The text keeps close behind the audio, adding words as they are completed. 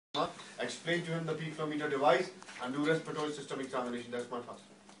Explain to him the peak flow meter device and do respiratory system examination. That's my task.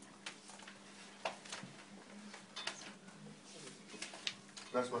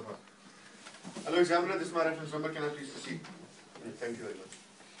 That's my task. Hello, examiner. This is my reference number. Can I please proceed? Thank you very much.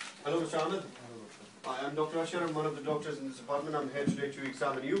 Hello, Mr. Anand. I am Dr. Asher. I'm one of the doctors in this department. I'm here today to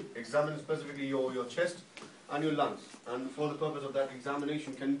examine you. Examine specifically your chest and your lungs. And for the purpose of that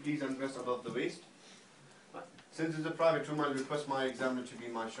examination, can you please undress above the waist? Since it's a private room, I'll request my examiner to be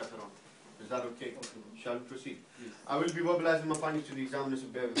my chaperone. Is that okay? Shall we proceed? Yes. I will be verbalizing my findings to the examiner, so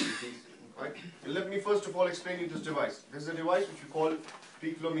bear with me, please. Right? And let me first of all explain you this device. This is a device which we call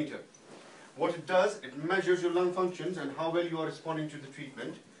peak flow meter. What it does, it measures your lung functions and how well you are responding to the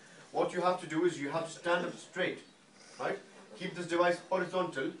treatment. What you have to do is you have to stand up straight. Right? Keep this device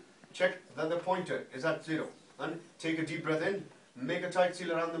horizontal. Check that the pointer is at 0. And take a deep breath in. Make a tight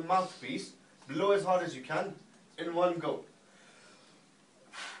seal around the mouthpiece. Blow as hard as you can in one go.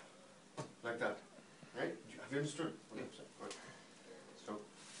 Like that. Right? Have you understood? Yeah. Right. So,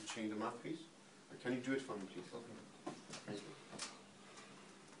 change the mouthpiece. Can you do it for me, please? Okay. Thank you.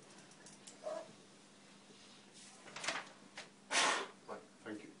 Right.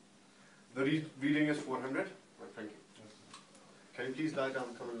 Thank you. The reading is 400. Right. Thank you. Can you please lie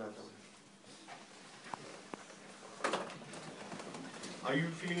down? Come and lie down. Are you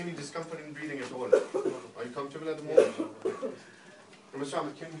feeling any discomfort in breathing at all? Are you comfortable at the moment? Mr.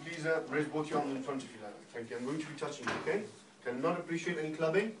 Ahmed, can you please raise both your arms in front of you like that? Thank you. I'm going to be touching you, okay? Cannot appreciate any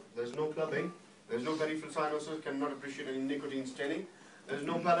clubbing. There's no clubbing. There's no peripheral cyanosis. Cannot appreciate any nicotine staining. There's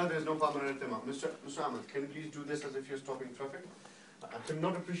no pallor. There's no pulmonary edema. Mr. Ahmed, can you please do this as if you're stopping traffic? I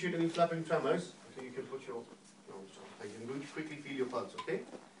cannot appreciate any flapping tremors. Okay, you can put your arms down. Thank you. I'm going to quickly feel your pulse, okay?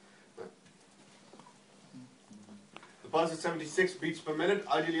 Right. The pulse is 76 beats per minute.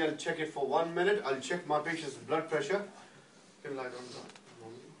 Ideally, I'll check it for 1 minute. I'll check my patient's blood pressure. You can lie down.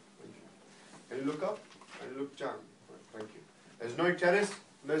 Thank you. Can you look up? Can you look down? Thank you. There's no icterus.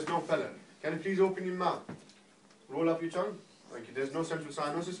 There's no pallor. Can you please open your mouth? Roll up your tongue. Thank you. There's no central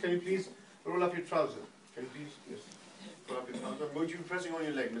cyanosis. Can you please roll up your trouser? Can you please? Yes. Roll up your trouser. I'm going to be pressing on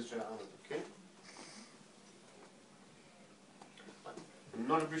your leg, Mr. Ahmed. Okay? I'm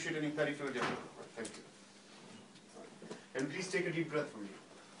not appreciate any peripheral edema. Thank you. Can you please take a deep breath from me?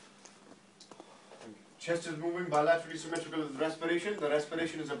 Chest is moving bilaterally symmetrical with respiration. The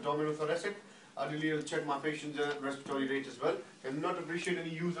respiration is abdominothoracic. Ideally, I'll check my patient's respiratory rate as well. Cannot appreciate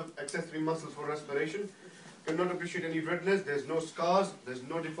any use of accessory muscles for respiration. Cannot appreciate any redness. There's no scars. There's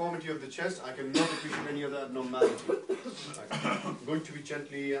no deformity of the chest. I cannot appreciate any other abnormality. I'm going to be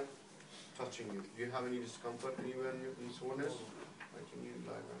gently touching you. Do you have any discomfort anywhere in your soreness? Can you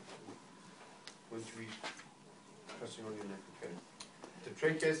lie down? I'm going to be pressing on your neck, okay? The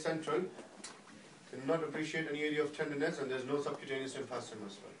trachea is central. Cannot appreciate any area of tenderness, and there's no subcutaneous lymphadenum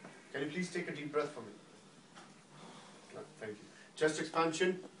as well. Can you please take a deep breath for me? Thank you. Chest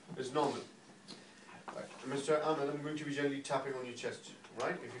expansion is normal. Right. Mr. Ahmed, I'm going to be gently tapping on your chest.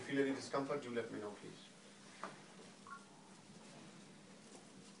 Right? If you feel any discomfort, do let me know, please.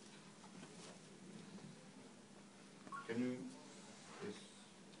 Can you please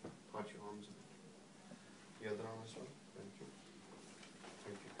put your arms in the other arm as well? Thank you.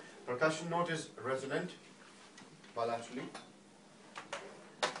 Thank you. Percussion note is resonant bilaterally.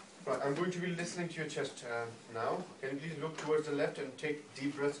 Right, I'm going to be listening to your chest now. Can you please look towards the left and take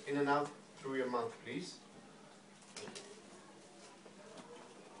deep breaths in and out through your mouth, please?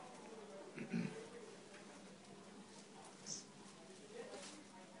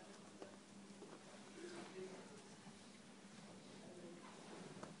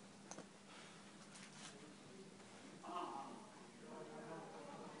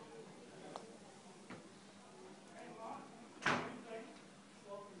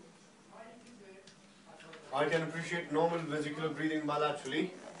 I can appreciate normal vesicular breathing bilaterally.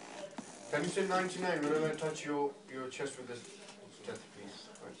 Can you say 99 whenever I touch your chest with this chest, please?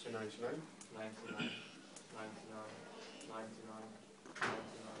 Right, say 99. 99, 99, 99.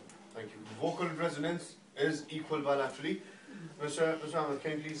 Thank you. Vocal resonance is equal bilaterally. Mr. Ahmed,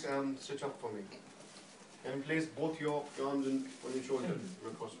 can you please sit up for me? Can you place both your arms on your shoulder?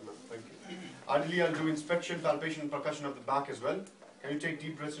 Thank you. Ideally, I'll do inspection, palpation, and percussion of the back as well. Can you take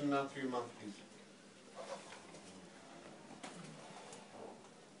deep breaths in and out through your mouth, please?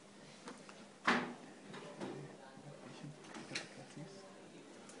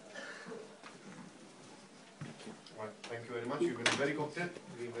 Right, thank you very much. You've been very competent.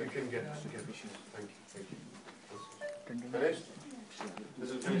 You can get. Thank you. Thank you. Finished? This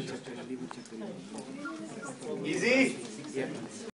is finished. Easy? Yeah.